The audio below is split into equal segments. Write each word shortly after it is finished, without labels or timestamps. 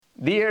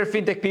Dear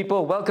FinTech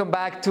people, welcome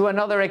back to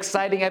another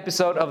exciting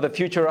episode of The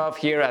Future Of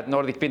here at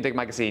Nordic FinTech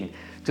Magazine.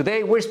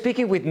 Today we're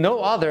speaking with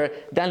no other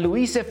than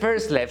Louise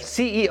Ferslev,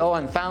 CEO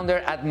and founder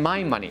at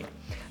Mymonii.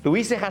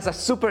 Louise has a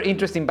super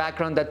interesting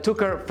background that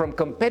took her from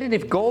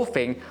competitive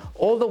golfing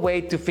all the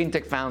way to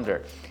FinTech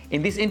founder.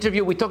 In this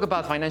interview, we talk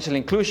about financial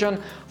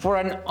inclusion for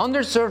an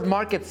underserved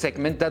market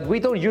segment that we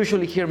don't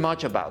usually hear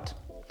much about.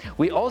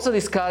 We also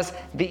discuss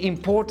the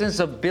importance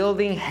of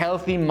building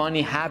healthy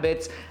money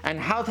habits and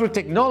how through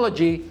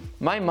technology,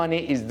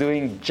 Mymonii is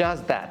doing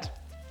just that.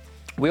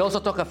 We also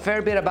talk a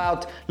fair bit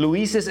about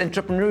Louise's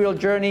entrepreneurial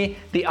journey,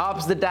 the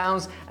ups, the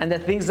downs, and the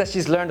things that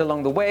she's learned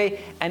along the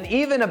way, and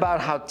even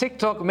about how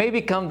TikTok may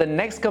become the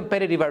next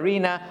competitive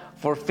arena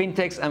for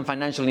fintechs and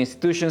financial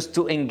institutions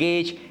to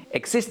engage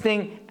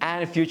existing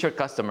and future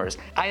customers.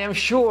 I am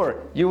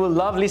sure you will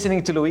love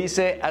listening to Louise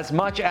as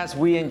much as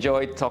we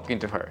enjoyed talking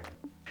to her.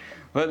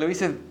 Well,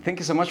 Louise, thank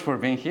you so much for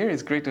being here.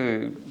 It's great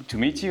to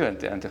meet you and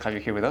to have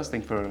you here with us.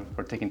 Thank you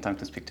for taking time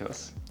to speak to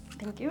us.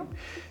 Thank you.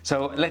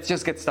 So let's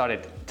just get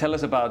started. Tell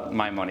us about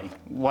Mymonii.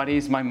 What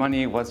is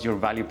Mymonii? What's your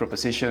value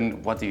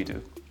proposition? What do you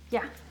do?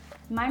 Yeah,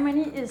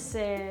 Mymonii is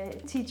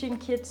teaching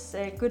kids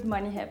good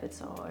money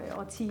habits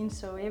or teens.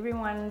 So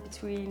everyone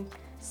between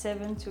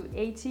 7 to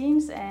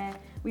 18s,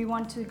 we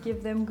want to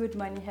give them good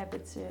money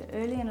habits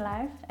early in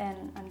life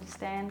and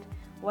understand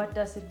what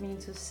does it mean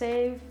to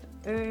save,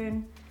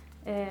 earn,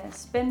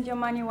 spend your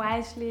money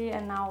wisely,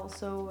 and now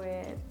also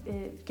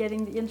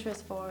getting the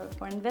interest for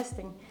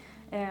investing.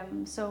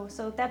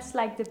 So that's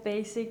like the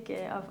basic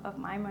of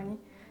Mymonii,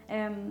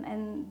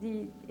 and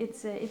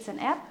it's an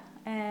app,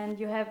 and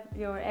you have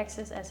your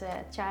access as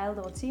a child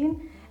or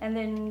teen, and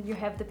then you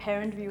have the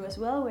parent view as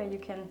well, where you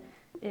can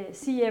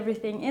see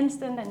everything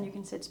instant, and you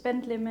can set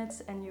spend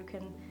limits, and you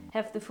can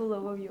have the full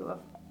overview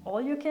of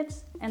all your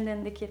kids, and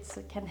then the kids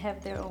can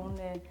have their own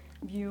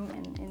view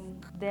in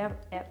their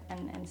app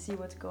and see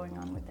what's going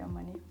on with their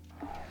money.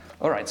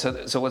 All right,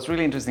 so what's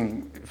really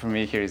interesting for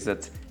me here is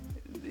that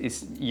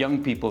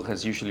young people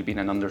has usually been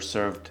an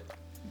underserved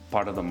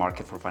part of the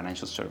market for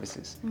financial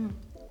services.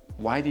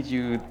 Why did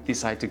you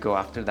decide to go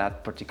after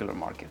that particular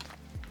market?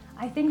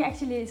 I think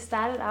actually it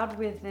started out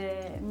with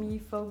me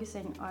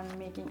focusing on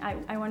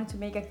I wanted to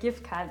make a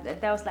gift card.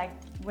 That was like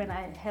when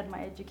I had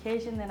my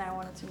education, then I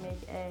wanted to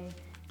make a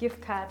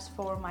gift cards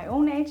for my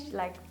own age,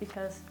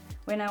 because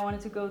when I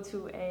wanted to go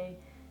to a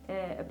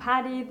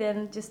party,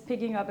 then just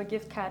picking up a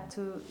gift card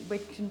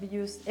which can be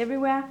used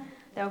everywhere,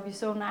 that would be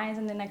so nice,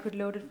 and then I could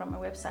load it from a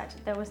website.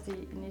 That was the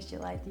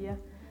initial idea,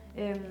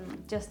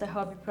 just a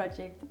hobby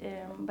project.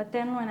 But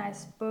then when I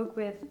spoke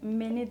with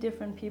many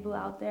different people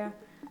out there,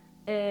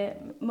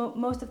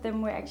 most of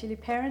them were actually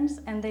parents,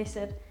 and they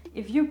said,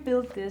 if you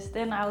build this,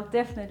 then I'll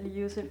definitely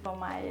use it for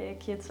my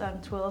kids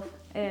on 12.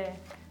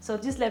 So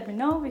just let me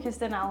know, because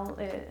then I'll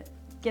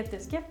get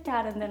this gift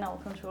card and then I'll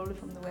control it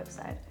from the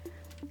website.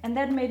 And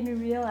that made me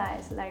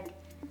realize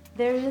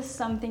there is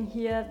something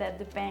here that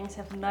the banks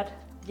have not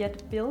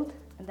yet built.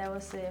 And that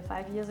was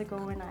 5 years ago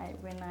when I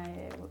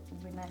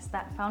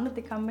founded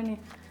the company.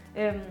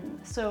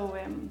 So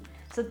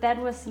that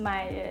was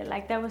my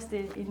that was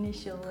the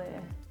initial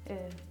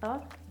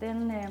thought.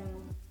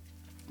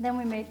 Then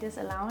we made this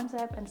allowance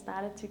app and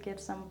started to get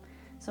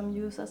some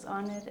users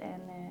on it,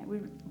 and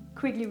we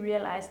quickly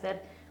realized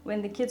that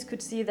when the kids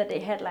could see that they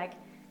had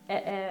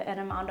an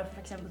amount of, for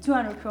example,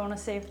 200 kroner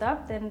saved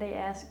up, then they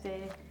asked,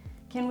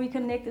 can we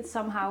connect it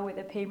somehow with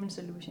a payment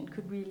solution?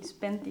 Could we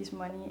spend this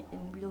money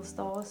in real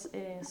stores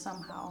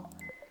somehow?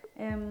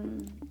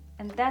 And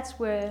that's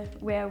where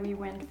we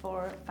went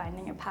for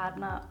finding a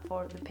partner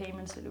for the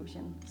payment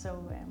solution.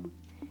 So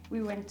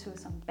we went to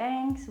some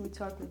banks, we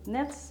talked with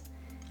Nets,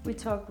 we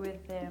talked with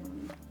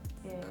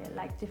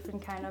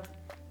different kind of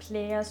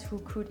players who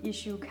could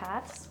issue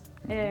cards,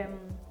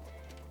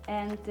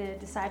 and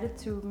decided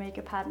to make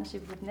a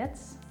partnership with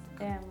Nets,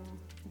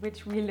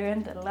 which we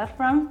learned a lot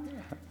from,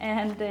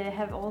 and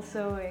have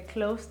also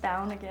closed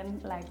down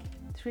again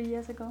 3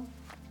 years ago.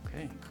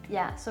 Okay.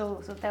 Yeah,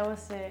 so that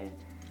was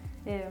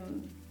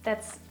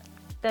that's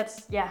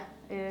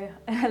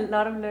a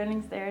lot of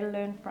learnings there.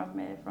 Learned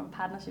from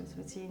partnerships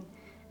between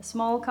a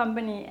small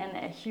company and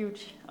a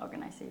huge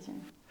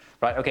organization.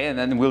 Right. Okay, and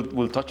then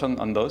we'll touch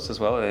on those as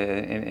well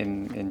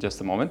in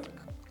just a moment.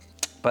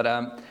 But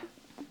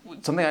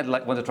something I'd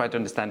want to try to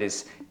understand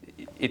is,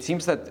 it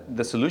seems that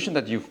the solution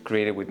that you've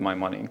created with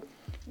Mymonii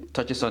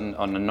touches on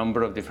a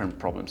number of different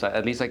problems.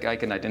 At least I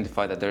can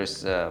identify that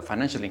there's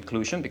financial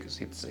inclusion, because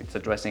it's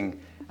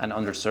addressing an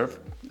underserved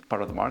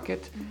part of the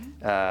market.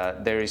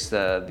 There is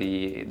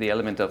the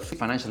element of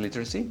financial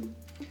literacy,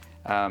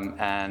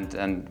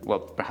 and well,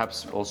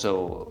 perhaps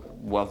also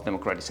wealth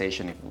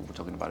democratization, if we're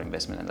talking about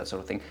investment and that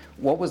sort of thing.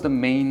 What was the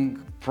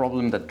main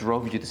problem that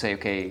drove you to say,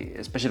 okay,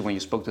 especially when you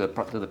spoke to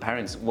the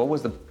parents, what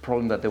was the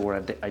problem that they were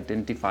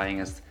identifying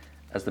as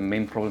the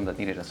main problem that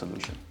needed a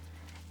solution?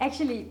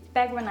 Actually,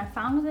 back when I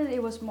founded it,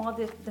 it was more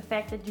the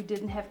fact that you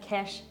didn't have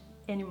cash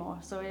anymore.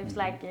 So it was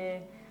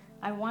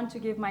I want to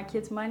give my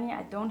kids money.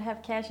 I don't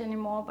have cash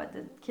anymore, but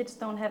the kids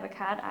don't have a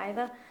card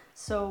either.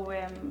 So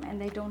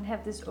and they don't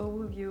have this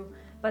overview.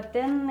 But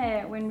then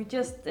when we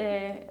just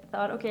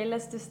thought, okay,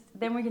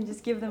 then we can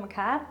just give them a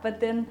card. But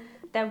then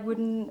that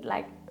wouldn't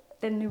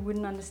then they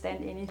wouldn't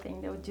understand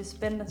anything. They would just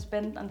spend and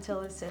spend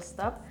until it says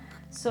stop.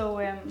 So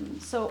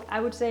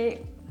I would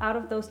say out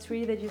of those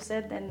three that you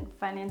said, then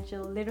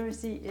financial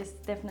literacy is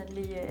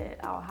definitely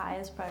our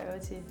highest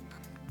priority.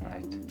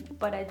 Right.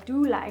 But I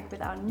do like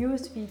with our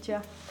newest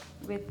feature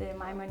with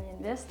Mymonii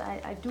Invest,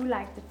 I do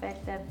like the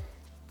fact that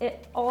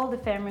all the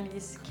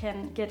families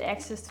can get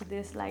access to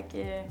this. Like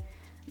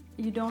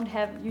you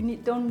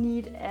don't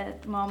need a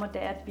mom or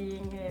dad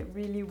being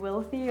really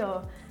wealthy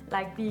or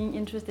like being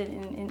interested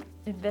in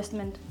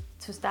investment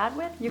to start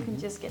with. You can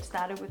just get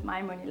started with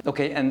Mymonii.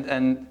 Okay,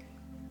 and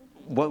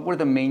what were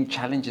the main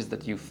challenges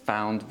that you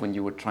found when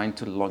you were trying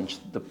to launch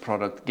the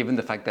product, given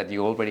the fact that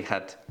you already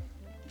had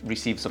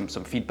received some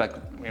feedback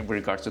in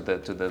regards to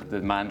the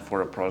demand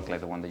for a product like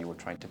the one that you were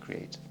trying to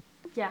create?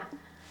 Yeah,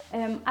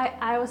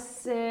 I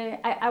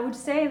would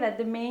say that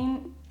the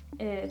main,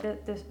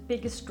 the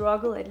biggest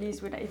struggle, at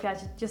least if I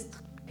should just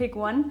pick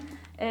one,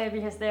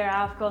 because there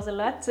are of course a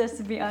lot, just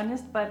to be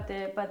honest, but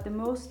the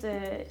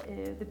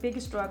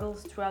biggest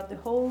struggles throughout the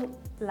whole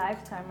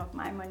lifetime of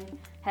Mymonii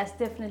has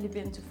definitely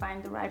been to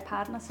find the right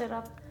partner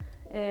setup.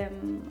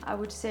 I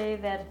would say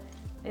that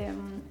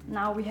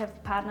now we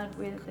have partnered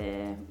with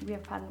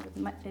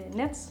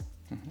Nets.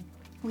 Mm-hmm.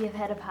 We have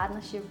had a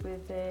partnership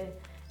with a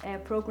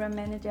program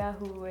manager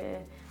who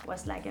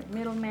was like a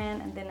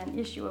middleman, and then an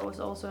issuer was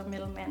also a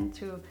middleman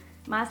to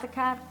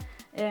MasterCard.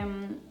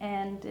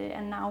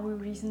 And now we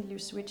recently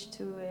switched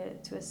to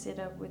a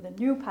setup with a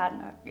new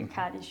partner, a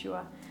card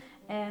issuer.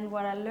 And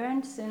what I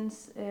learned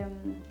since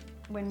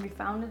when we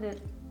founded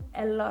it,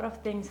 a lot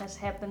of things has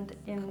happened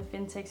in the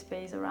fintech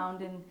space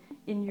around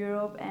in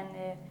Europe, and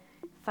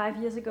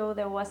 5 years ago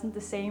there wasn't the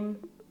same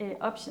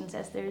options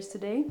as there is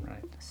today.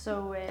 Right.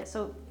 So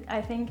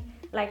I think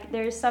like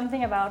there is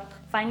something about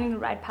finding the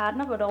right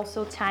partner, but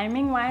also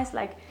timing wise,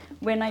 like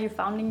when are you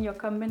founding your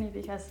company,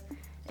 because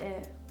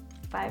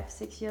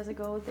 5-6 years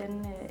ago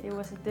then it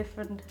was a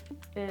different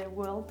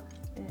world,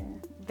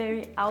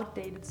 very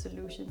outdated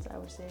solutions, I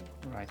would say.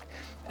 Right.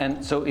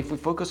 And so if we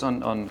focus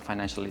on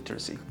financial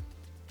literacy,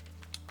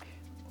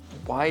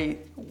 why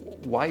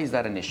is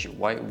that an issue?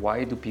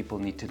 Why do people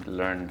need to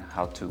learn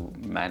how to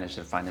manage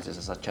their finances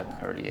at such an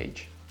early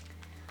age?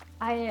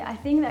 I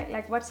think that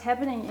like what's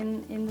happening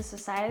in the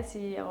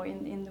society or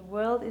in the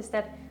world is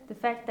that the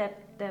fact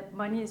that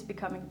money is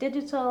becoming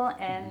digital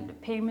and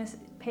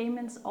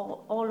payments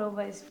all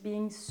over is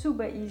being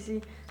super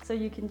easy. So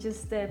you can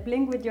just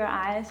blink with your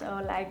eyes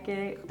or like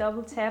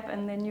double tap,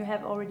 and then you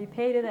have already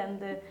paid it and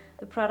the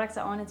products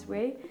are on its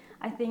way.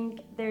 I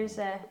think there's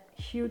a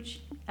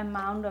huge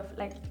amount of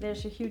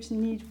there's a huge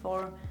need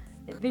for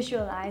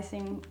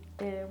visualizing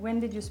when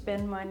did you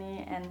spend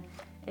money, and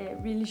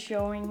really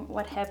showing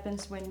what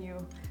happens when you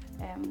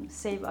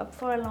save up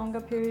for a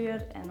longer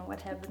period, and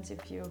what happens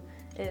if you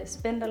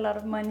spend a lot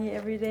of money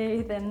every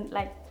day. Then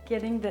like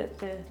getting that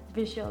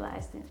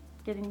visualized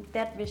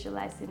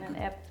in an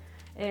app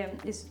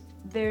is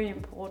very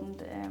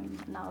important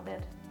now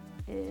that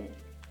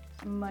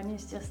money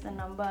is just a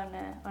number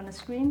on a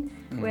screen.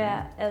 Mm-hmm.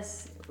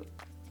 Whereas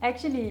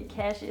actually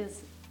cash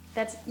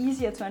that's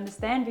easier to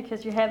understand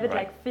because you have it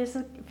right.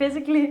 like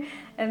physically,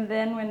 and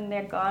then when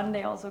they're gone,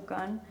 they're also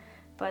gone.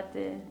 But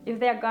if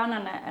they're gone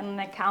on an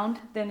account,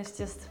 then it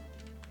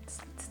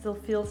still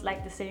feels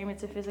like the same.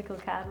 It's a physical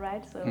card,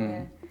 right? So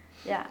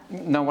yeah.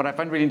 Now, what I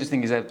find really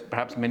interesting is that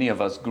perhaps many of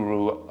us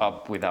grew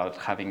up without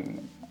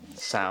having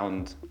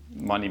sound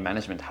money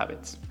management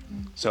habits.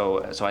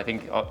 So I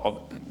think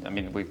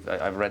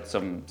I've read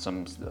some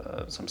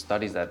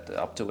studies that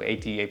up to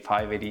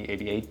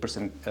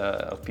 88%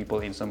 of people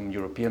in some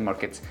European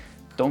markets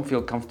don't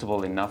feel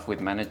comfortable enough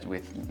with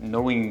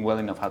knowing well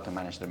enough how to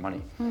manage their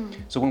money.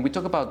 So when we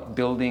talk about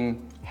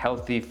building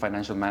healthy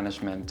financial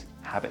management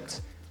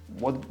habits,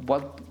 what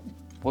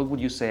would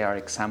you say are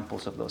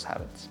examples of those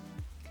habits?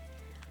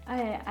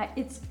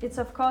 It's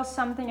of course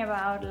something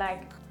about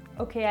like,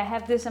 okay, I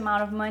have this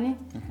amount of money,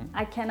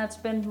 I cannot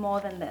spend more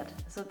than that.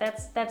 So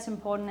that's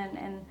important,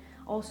 and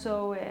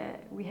also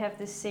we have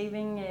this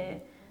saving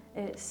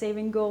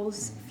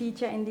goals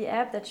feature in the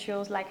app that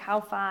shows like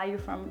how far are you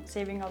from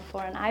saving up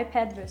for an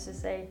iPad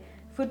versus a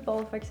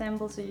football, for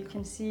example. So you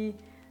can see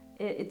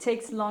it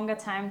takes longer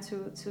time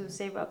to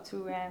save up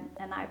to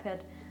an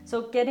iPad.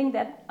 So getting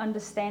that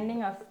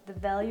understanding of the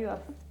value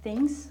of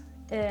things,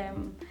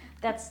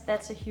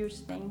 that's a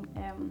huge thing.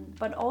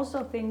 But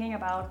also thinking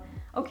about,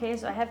 okay,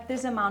 so I have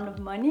this amount of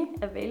money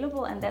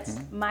available, and that's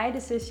my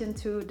decision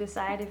to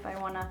decide if I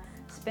want to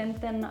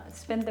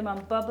spend them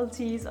on bubble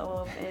teas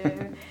or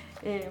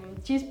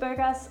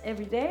cheeseburgers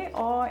every day,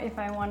 or if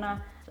I want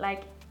to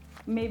like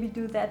maybe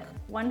do that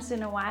once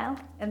in a while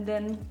and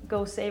then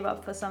go save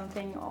up for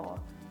something, or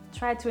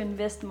try to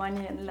invest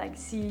money and like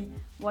see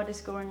what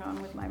is going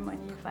on with my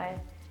money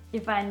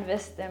if I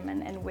invest them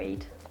and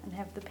wait and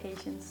have the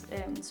patience.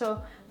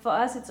 So for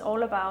us it's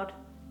all about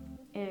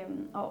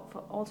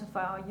also for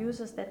our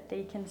users, that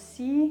they can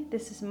see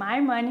this is my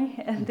money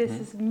and this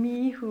is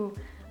me who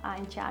are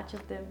in charge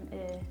of them,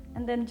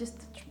 and then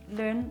just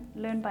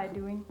learn by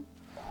doing.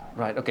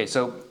 Right. Okay.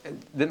 So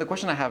then the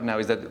question I have now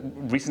is that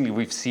recently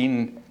we've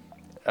seen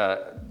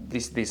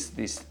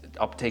this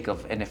uptake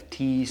of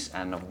NFTs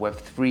and of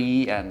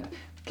Web3 and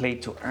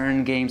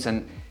play-to-earn games,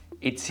 and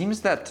it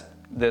seems that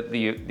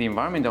the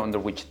environment under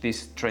which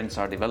these trends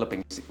are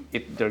developing,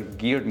 they're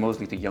geared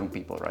mostly to young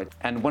people, right?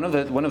 And one of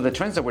the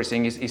trends that we're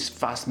seeing is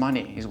fast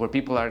money, is where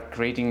people are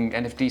creating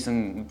NFTs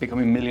and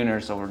becoming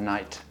millionaires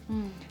overnight.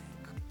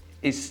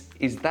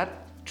 Is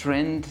that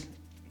trend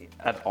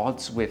at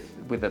odds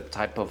with the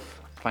type of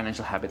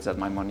financial habits that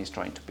Mymonii is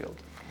trying to build?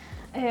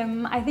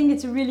 I think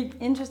it's a really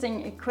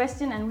interesting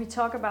question, and we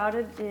talk about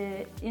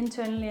it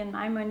internally in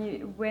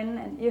Mymonii, when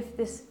and if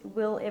this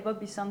will ever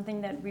be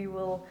something that we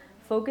will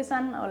focus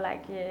on or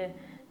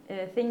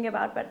think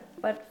about.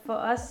 But for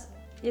us,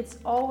 it's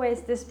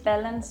always this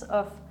balance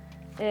of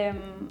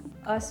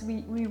us.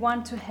 We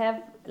want to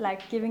have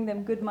giving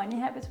them good money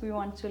habits. We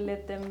want to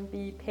let them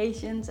be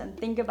patient and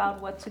think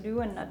about what to do,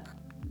 and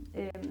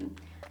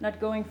not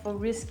going for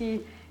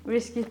risky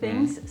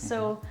things.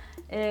 So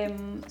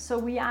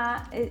we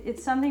are.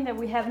 It's something that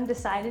we haven't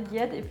decided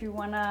yet. If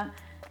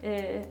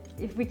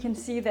we can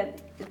see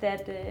that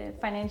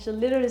financial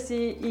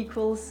literacy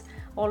equals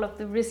all of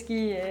the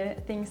risky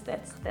things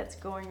that's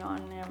going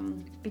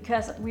on,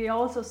 because we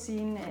also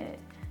seen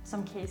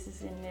some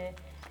cases in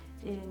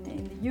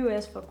the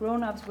US for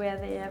grown-ups where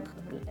they have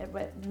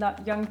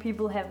not young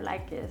people have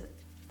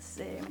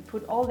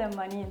put all their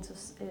money into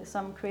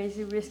some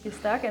crazy risky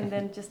stock and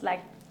then just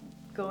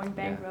going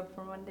bankrupt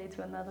from one day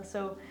to another.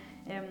 So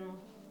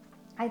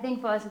I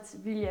think for us it's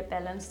really a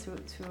balance to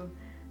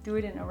do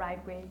it in a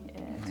right way,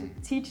 to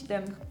teach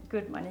them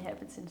good money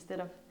habits instead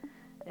of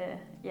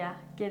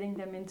getting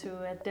them into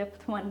a debt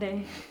one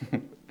day.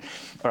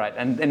 All right,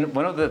 and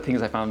one of the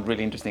things I found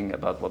really interesting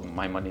about what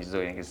Mymonii is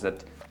doing is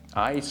that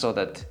I saw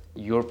that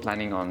you're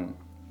planning on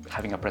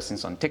having a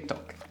presence on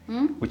TikTok,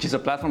 which is a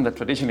platform that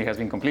traditionally has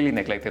been completely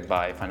neglected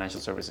by financial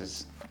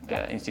services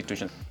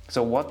institutions.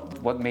 So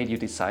what made you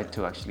decide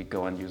to actually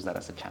go and use that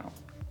as a channel?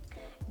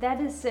 That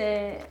is,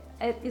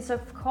 it's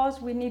of course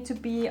we need to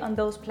be on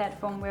those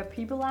platforms where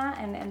people are,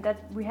 and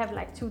that we have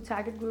two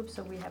target groups.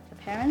 So we have the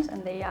parents,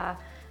 and they are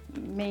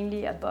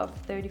mainly above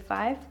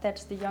 35,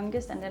 that's the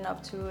youngest, and then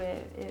up to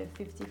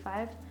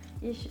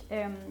 55-ish,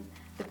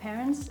 the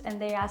parents, and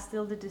they are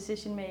still the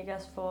decision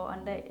makers for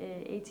under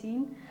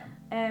 18.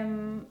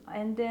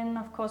 And then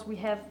of course we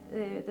have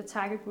the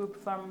target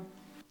group from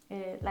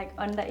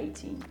under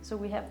 18, so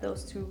we have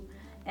those two.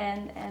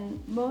 And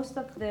most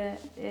of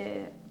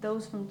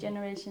those from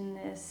Generation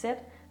Z,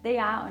 they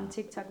are on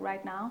TikTok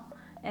right now,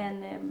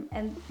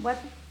 and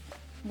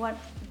what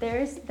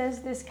there's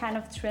this kind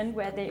of trend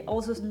where they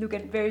also look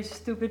at very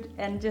stupid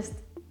and just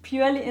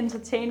purely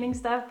entertaining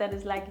stuff that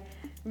is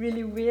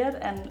really weird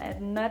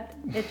and not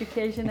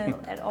educational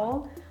at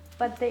all.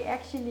 But they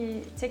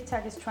actually,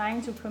 TikTok is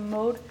trying to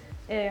promote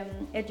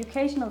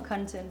educational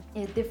content,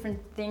 different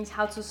things,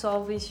 how to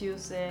solve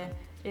issues,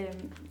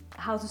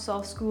 how to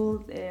solve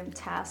school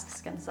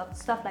tasks and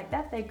stuff like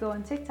that. They go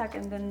on TikTok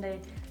and then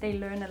they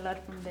learn a lot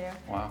from there.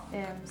 Wow.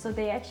 So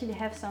they actually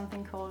have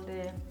something called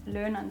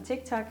Learn on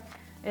TikTok,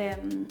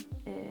 and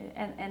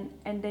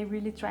they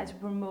really try to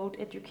promote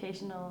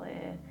educational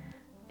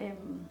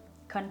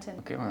content.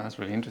 Okay, well, that's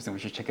really interesting. We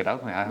should check it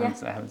out. I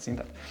haven't seen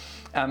that.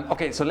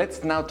 Okay, so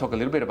let's now talk a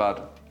little bit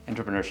about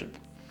entrepreneurship.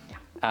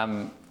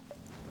 Yeah.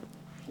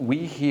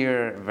 We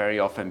hear very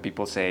often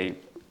people say,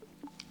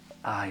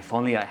 if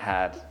only I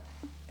had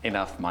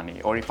enough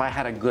money, or if I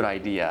had a good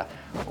idea,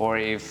 or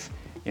if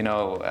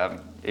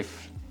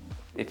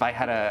I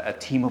had a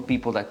team of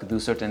people that could do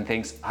certain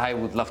things, I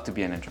would love to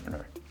be an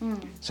entrepreneur.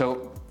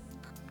 So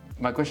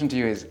my question to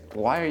you is,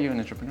 why are you an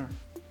entrepreneur?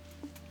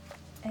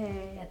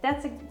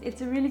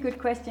 It's a really good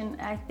question.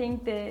 I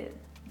think the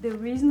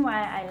reason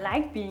why I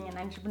like being an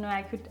entrepreneur,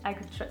 I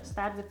could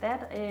start with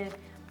that,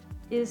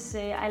 is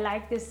I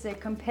like this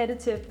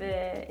competitive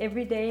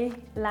everyday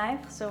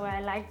life. So I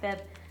like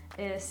that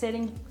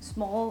setting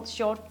small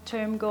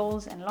short-term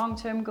goals and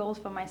long-term goals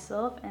for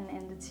myself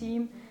and the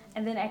team,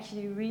 and then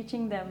actually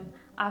reaching them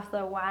after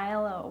a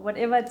while, or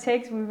whatever it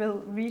takes, we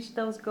will reach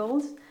those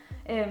goals.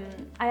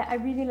 I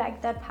really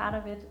like that part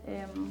of it.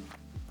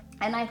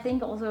 And I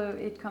think also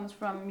it comes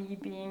from me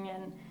being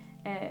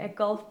a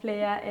golf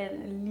player at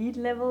elite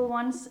level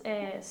once.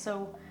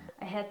 So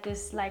I had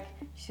this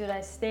should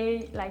I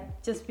stay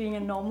just being a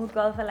normal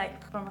golfer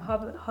from a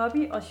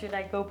hobby, or should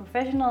I go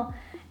professional?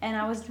 And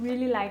I was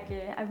really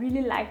I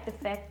really liked the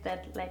fact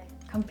that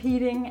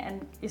competing,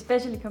 and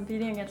especially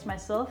competing against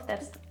myself,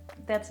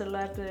 that's a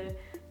lot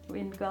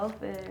in golf.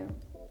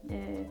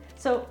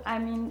 So I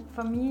mean,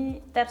 for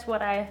me, that's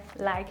what I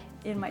like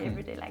in my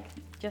everyday life,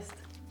 just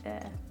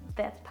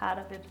that part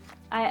of it.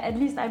 I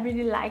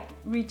really like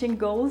reaching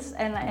goals,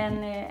 and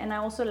I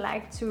also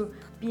like to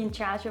be in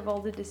charge of all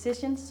the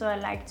decisions. So I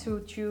like to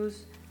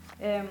choose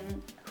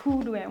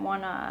who do I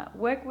want to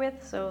work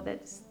with. So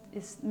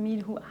It's me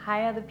who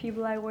hire the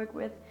people I work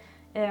with.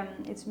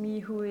 It's me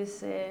who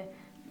is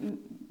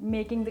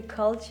making the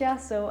culture.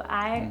 So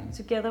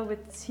together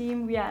with the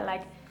team, we are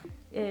like,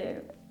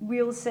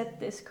 we'll set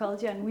this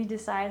culture and we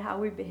decide how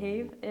we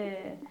behave.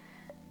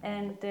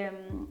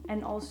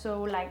 And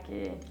also like,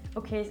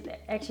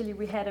 actually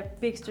we had a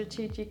big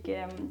strategic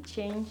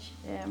change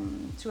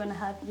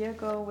 2.5 years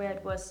ago, where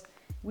it was,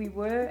 we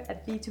were a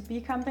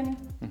B2B company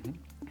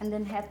and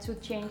then had to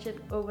change it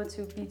over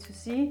to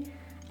B2C,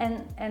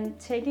 and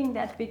taking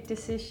that big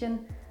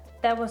decision,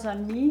 that was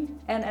on me.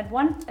 And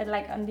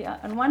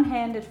on one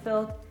hand it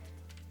felt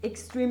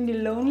extremely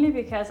lonely,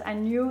 because I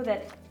knew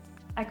that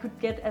I could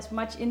get as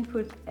much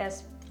input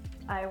as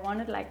I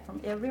wanted, like from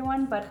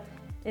everyone, but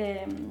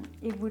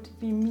it would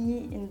be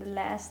me in the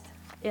last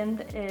end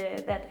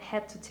that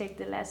had to take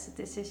the last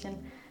decision.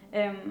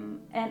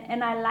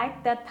 And I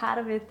like that part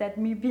of it, that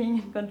me being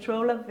in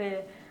control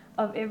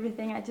of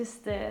everything. I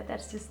just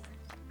that's just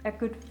a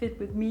good fit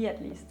with me,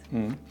 at least.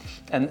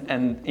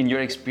 And in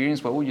your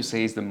experience, what would you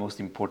say is the most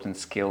important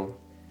skill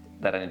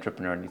that an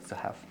entrepreneur needs to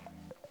have?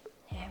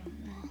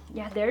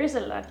 Yeah, there is a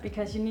lot,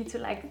 because you need to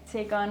like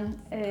take on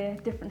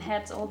different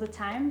hats all the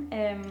time.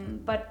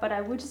 But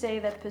I would say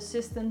that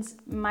persistence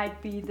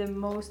might be the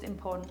most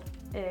important.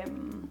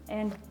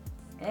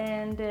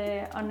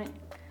 On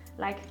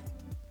like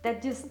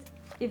that, just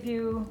if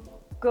you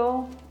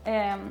go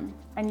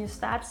and you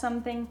start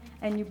something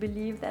and you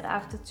believe that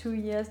after 2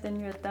 years then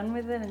you're done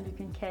with it and you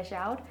can cash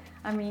out.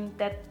 I mean,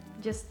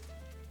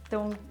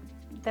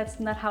 that's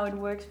not how it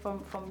works for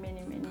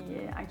many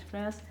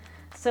entrepreneurs.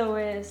 So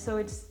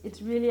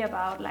it's really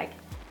about like,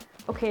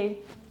 okay,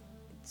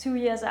 2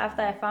 years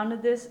after I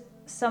founded this,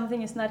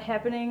 something is not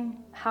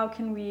happening. How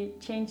can we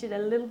change it a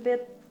little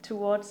bit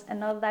towards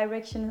another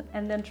direction,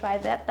 and then try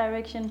that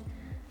direction?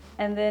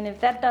 And then if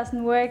that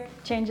doesn't work,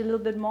 change a little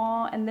bit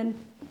more, and then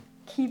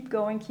keep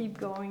going.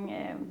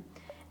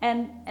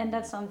 And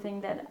that's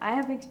something that I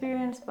have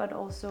experienced, but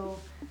also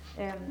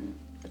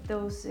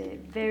those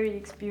very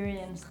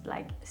experienced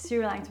like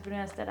serial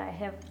entrepreneurs that I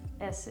have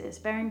as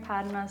sparring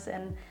partners.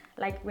 And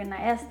like when I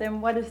ask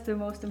them what is the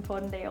most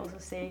important, they also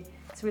say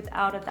it's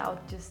without a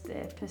doubt just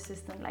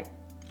persistent, like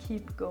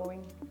keep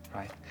going.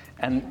 Right.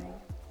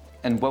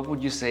 And what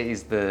would you say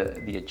is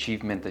the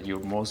achievement that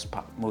you're most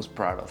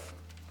proud of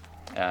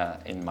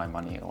in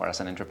Mymonii or as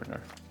an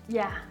entrepreneur?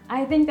 Yeah,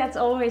 I think that's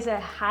always a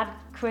hard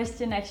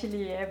question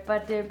actually,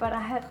 but I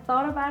have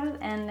thought about it,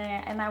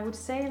 and I would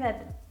say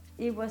that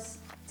it was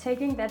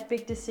taking that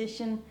big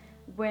decision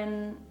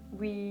when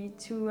we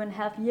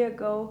 2.5 years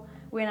ago,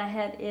 when I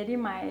had Eddie,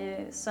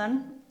 my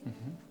son,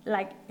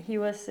 like he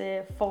was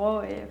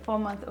 4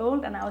 months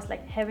old, and I was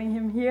like having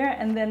him here,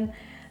 and then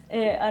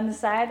on the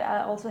side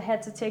I also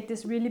had to take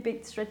this really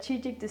big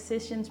strategic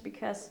decisions,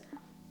 because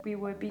we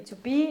were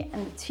B2B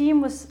and the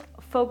team was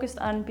focused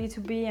on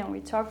B2B, and we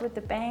talked with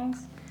the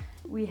banks.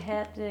 We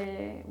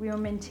were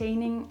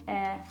maintaining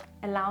a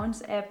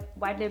allowance app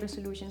white label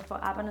solution for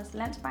Arbejdernes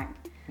Landsbank,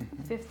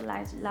 fifth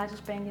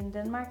largest bank in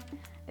Denmark.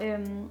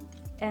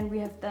 And we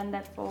have done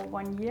that for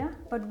 1 year,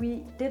 but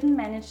we didn't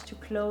manage to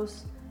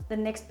close the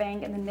next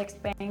bank and the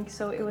next bank.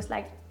 So it was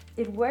like,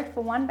 it worked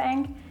for one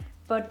bank,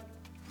 but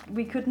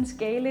we couldn't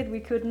scale it. We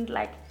couldn't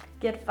like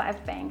get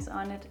 5 banks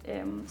on it.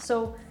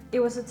 So it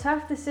was a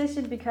tough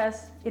decision,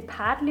 because it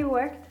partly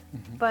worked,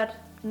 but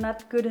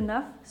not good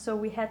enough. So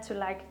we had to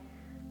like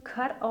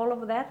cut all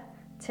of that,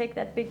 take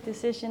that big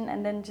decision,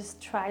 and then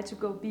just try to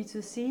go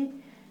B2C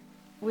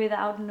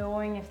without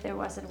knowing if there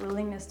was a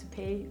willingness to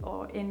pay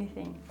or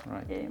anything.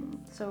 Right.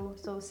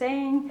 So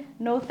saying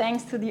no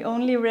thanks to the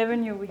only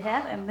revenue we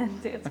had, and then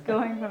it's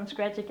going from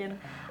scratch again.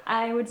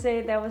 I would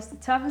say that was the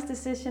toughest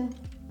decision,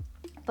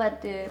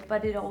 but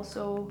it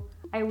also,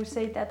 I would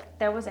say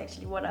that was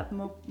actually what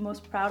I'm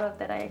most proud of,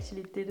 that I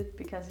actually did it,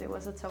 because it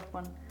was a tough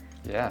one.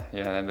 Yeah,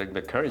 and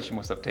the courage you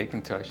must have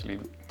taken to actually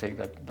take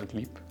that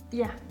leap.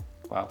 Yeah.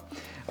 Wow.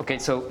 Okay,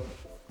 so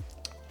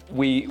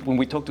when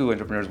we talk to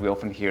entrepreneurs, we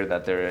often hear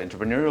that their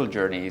entrepreneurial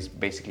journey is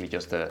basically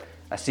just a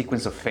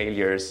sequence of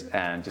failures,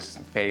 and just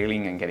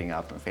failing and getting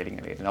up, and failing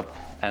and getting up,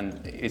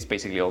 and it's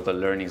basically all the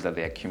learnings that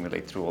they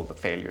accumulate through all the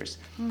failures.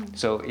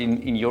 So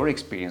in your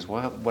experience,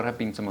 what have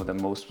been some of the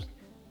most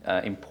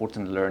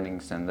important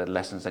learnings and the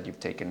lessons that you've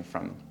taken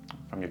from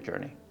your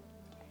journey?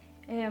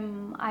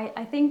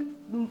 I think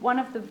one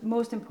of the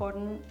most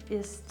important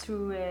is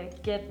to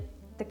get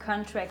the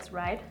contracts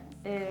right,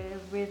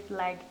 with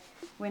like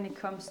when it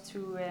comes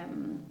to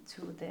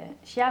the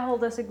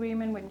shareholders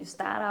agreement. When you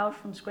start out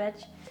from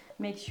scratch,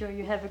 make sure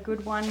you have a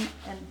good one,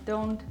 and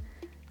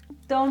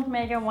don't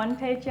make a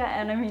one-pager.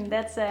 And I mean,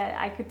 that's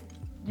I could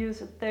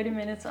use 30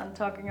 minutes on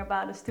talking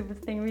about a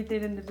stupid thing we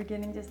did in the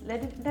beginning. Just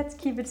let's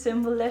keep it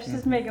simple. Let's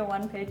just make a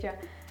one-pager,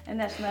 and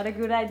that's not a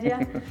good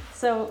idea.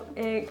 So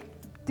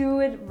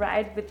do it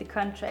right with the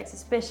contracts,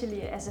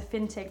 especially as a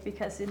fintech,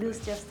 because it is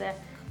just a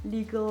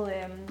legal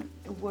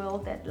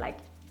world that like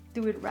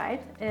do it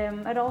right.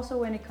 But also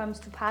when it comes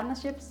to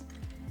partnerships,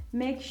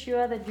 make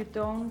sure that you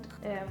don't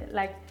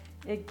like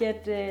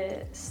get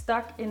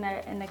stuck in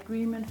an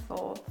agreement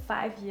for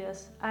 5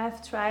 years. I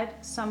have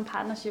tried some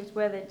partnerships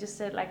where they just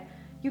said like,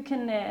 you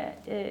can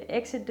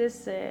exit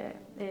this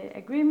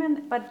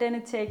agreement, but then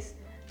it takes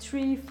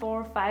 3,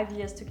 4, 5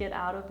 years to get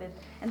out of it.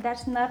 And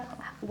that's not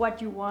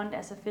what you want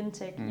as a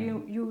fintech.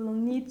 You will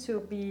need to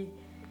be,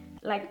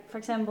 like for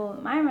example,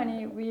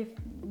 Mymonii,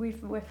 we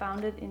were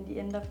founded in the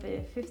end of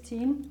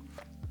 15,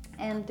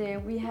 and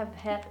we have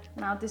had,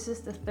 now this is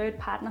the 3rd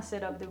partner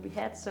setup that we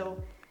had,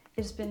 so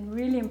it's been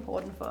really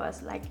important for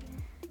us, like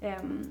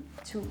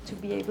to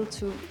be able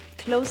to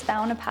close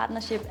down a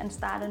partnership and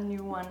start a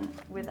new one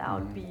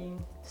without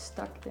being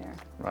stuck there.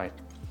 Right.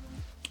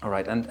 All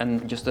right.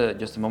 And just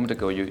a moment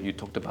ago, you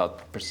talked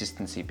about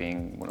persistency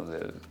being one of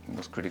the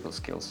most critical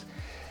skills.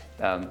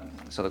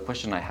 So the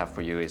question I have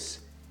for you is,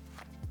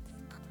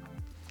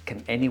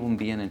 can anyone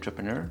be an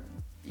entrepreneur,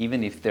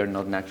 even if they're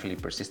not naturally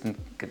persistent?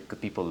 Could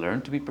people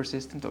learn to be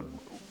persistent, or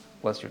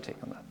what's your take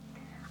on that?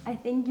 I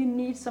think you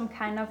need some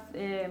kind of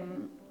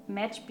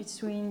match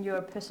between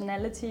your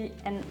personality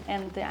and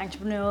the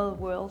entrepreneurial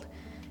world,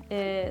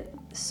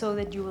 so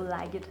that you will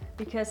like it.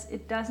 Because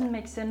it doesn't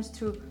make sense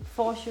to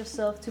force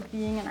yourself to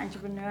being an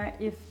entrepreneur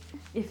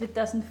if it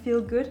doesn't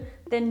feel good.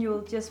 Then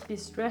you'll just be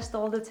stressed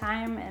all the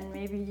time, and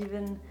maybe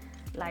even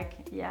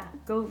like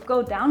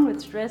go down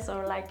with stress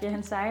or like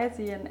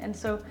anxiety. And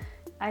so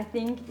I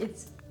think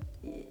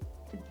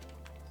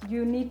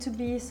you need to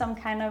be some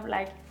kind of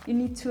like, you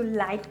need to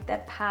like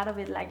that part of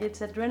it. Like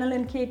it's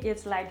adrenaline kick.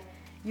 It's like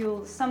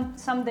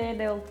someday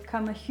there'll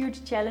come a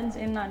huge challenge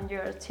in on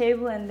your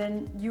table, and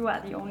then you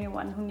are the only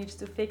one who needs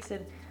to fix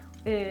it,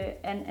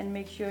 and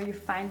make sure you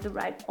find the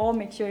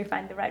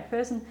right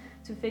person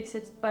to fix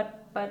it.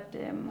 But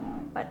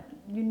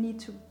you need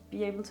to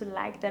be able to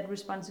like that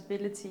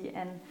responsibility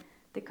and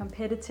the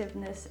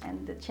competitiveness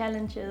and the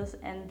challenges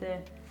and the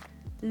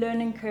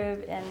learning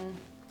curve, and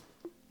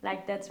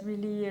like that's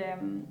really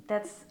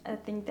I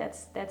think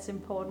that's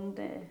important.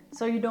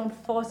 So you don't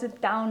force it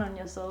down on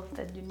yourself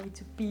that you need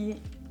to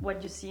be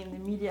what you see in the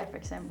media, for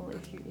example,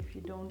 if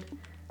you don't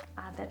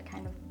are that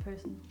kind of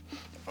person.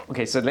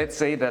 Okay, so let's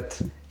say that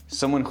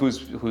someone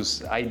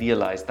who's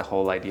idealized the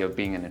whole idea of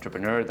being an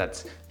entrepreneur,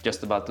 that's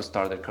just about to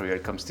start their career,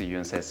 comes to you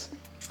and says,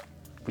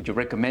 would you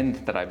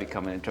recommend that I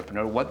become an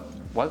entrepreneur?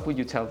 What would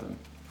you tell them?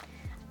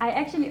 I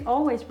actually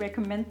always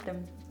recommend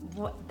them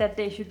that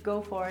they should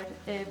go for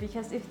it,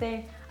 because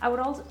I would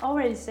also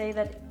already say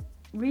that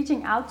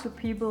reaching out to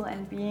people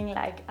and being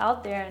like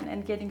out there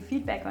and getting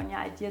feedback on your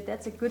idea,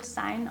 that's a good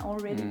sign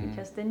already,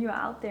 because then you're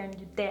out there and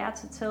you dare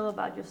to tell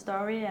about your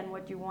story and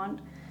what you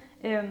want.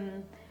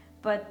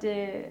 But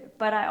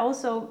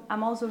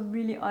I'm also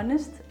really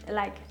honest,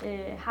 like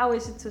how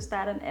is it to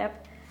start an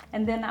app?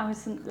 And then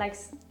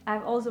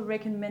I've also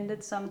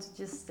recommended some to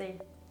just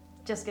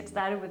get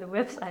started with a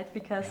website,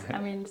 because I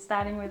mean,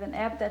 starting with an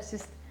app, that's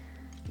just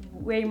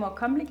way more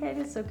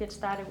complicated. So get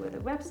started with a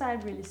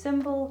website, really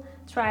simple,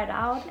 try it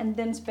out, and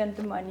then spend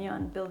the money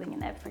on building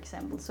an app, for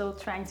example. So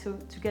trying to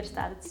get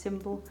started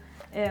simple.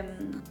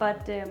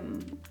 But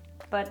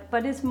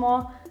it's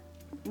more,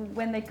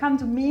 when they come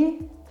to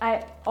me,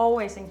 I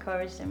always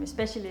encourage them,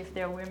 especially if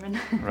they're women.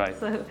 Right.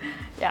 So,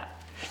 yeah.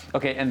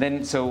 Okay, and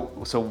then so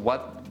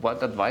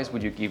what advice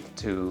would you give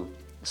to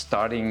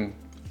starting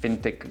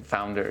fintech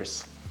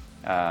founders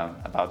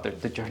about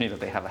the journey that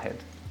they have ahead?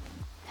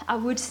 I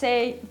would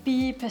say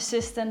be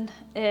persistent,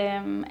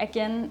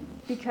 again,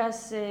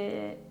 because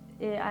there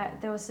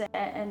was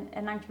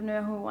an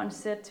entrepreneur who once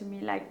said to me,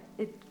 like,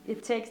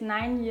 it takes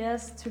 9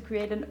 years to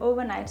create an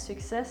overnight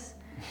success,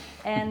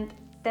 and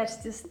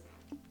that's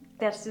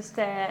just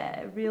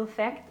a real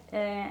fact.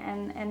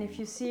 And if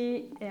you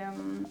see,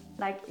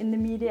 like in the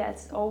media,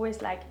 it's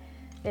always like,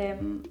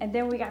 and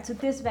then we got to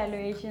this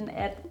valuation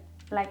at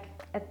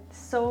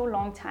so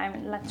long time,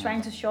 and like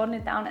trying to shorten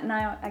it down. And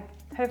I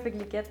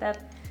perfectly get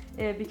that,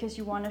 because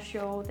you want to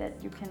show that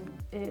you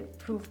can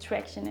prove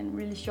traction in a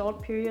really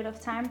short period of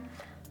time.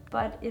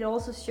 But it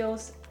also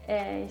shows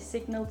a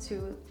signal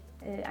to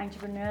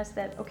entrepreneurs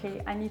that,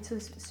 okay, I need to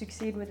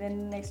succeed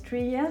within the next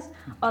 3 years,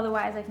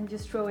 otherwise I can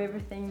just throw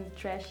everything in the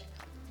trash.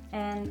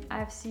 And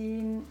I've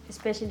seen,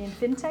 especially in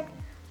fintech,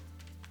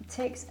 it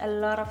takes a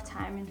lot of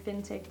time in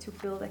fintech to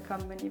build a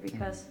company,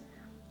 because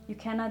you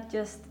cannot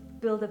just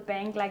build a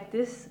bank like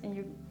this,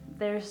 and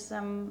there's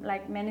some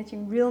like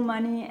managing real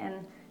money and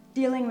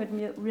dealing with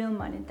real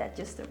money that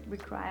just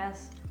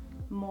requires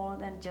more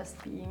than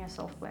just being a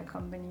software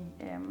company.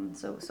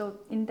 So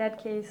in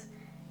that case,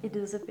 it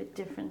is a bit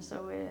different.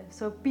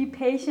 So be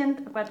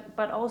patient,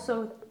 but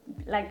also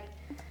like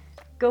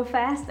go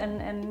fast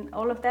and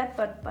all of that.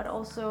 But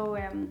also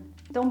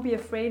don't be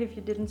afraid if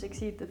you didn't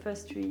succeed the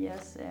first 3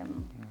 years.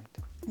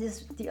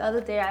 Just the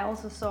other day, I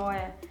also saw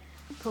a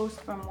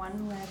post from one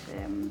who had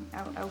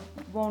I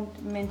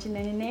won't mention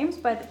any names,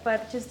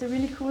 but just a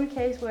really cool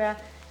case where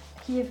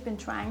he has been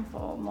trying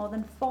for more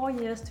than 4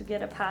 years to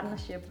get a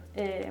partnership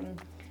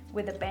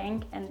with a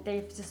bank, and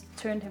they've just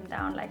turned him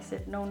down, like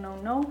said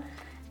no.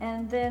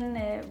 And then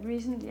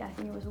recently, I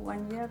think it was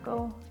 1 year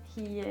ago,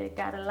 he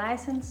got a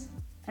license,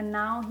 and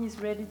now he's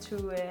ready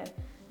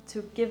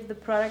to give the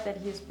product that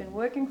he's been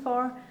working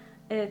for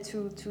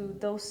to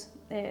those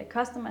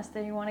customers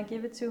that you want to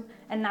give it to,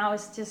 and now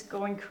it's just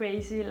going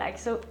crazy. Like,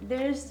 so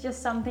there's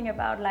just something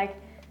about like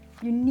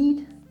you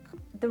need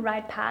the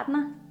right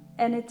partner,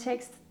 and it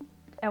takes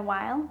a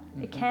while.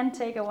 Mm-hmm. It can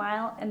take a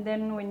while, and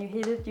then when you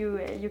hit it,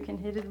 you can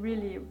hit it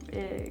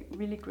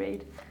really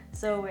great.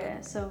 So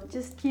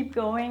just keep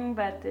going,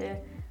 but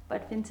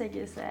fintech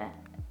is a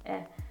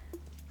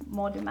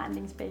more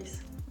demanding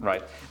space.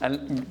 Right,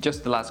 and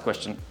just the last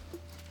question.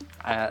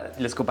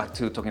 Let's go back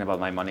to talking about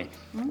Mymonii.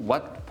 Mm-hmm.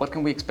 What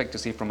can we expect to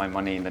see from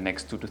Mymonii in the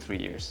next 2 to 3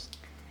 years?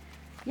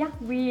 Yeah,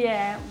 we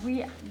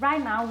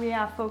right now we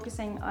are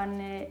focusing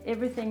on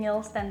everything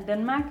else than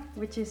Denmark,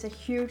 which is a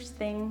huge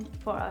thing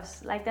for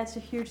us. Like, that's a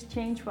huge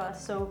change for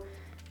us. So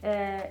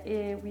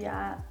we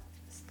are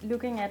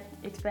looking at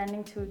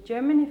expanding to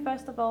Germany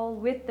first of all,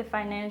 with the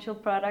financial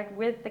product,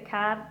 with the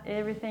card,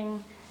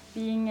 everything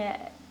being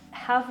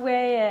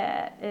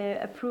halfway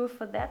approved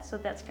for that. So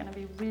that's going to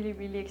be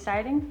really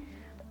exciting.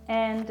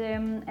 And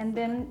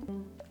then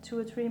in 2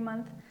 or 3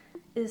 months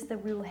is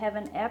that we will have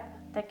an app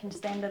that can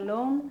stand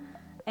alone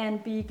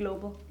and be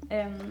global.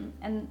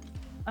 And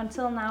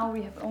until now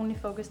we have only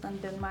focused on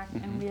Denmark.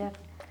 Mm-hmm. And we have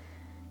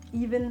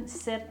even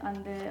said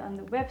on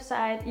the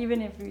website,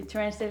 even if we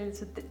translate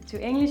it to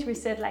English, we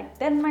said like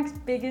Denmark's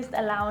biggest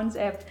allowance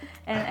app.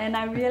 And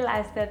I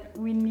realized that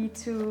we need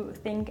to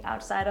think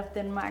outside of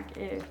Denmark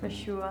for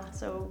sure.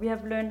 So we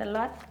have learned a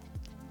lot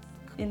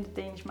in the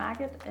Danish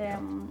market,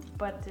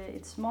 but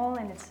it's small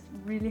and it's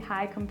really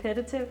high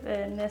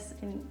competitiveness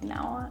in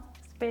our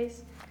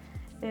space.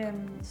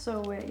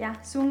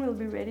 Yeah, soon we'll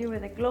be ready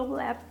with a global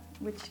app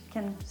which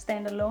can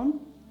stand alone,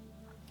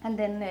 and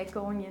then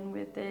going in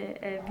with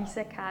a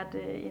Visa card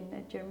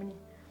in Germany.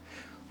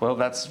 Well,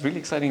 that's really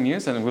exciting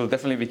news, and we'll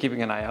definitely be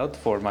keeping an eye out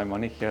for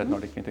Mymonii here at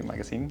Nordic Fintech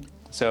Magazine.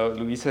 So,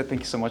 Louise, thank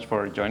you so much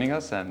for joining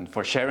us and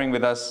for sharing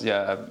with us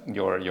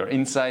your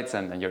insights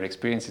and your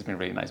experience. It's been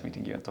really nice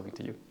meeting you and talking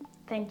to you.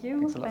 Thank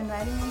you for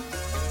inviting me.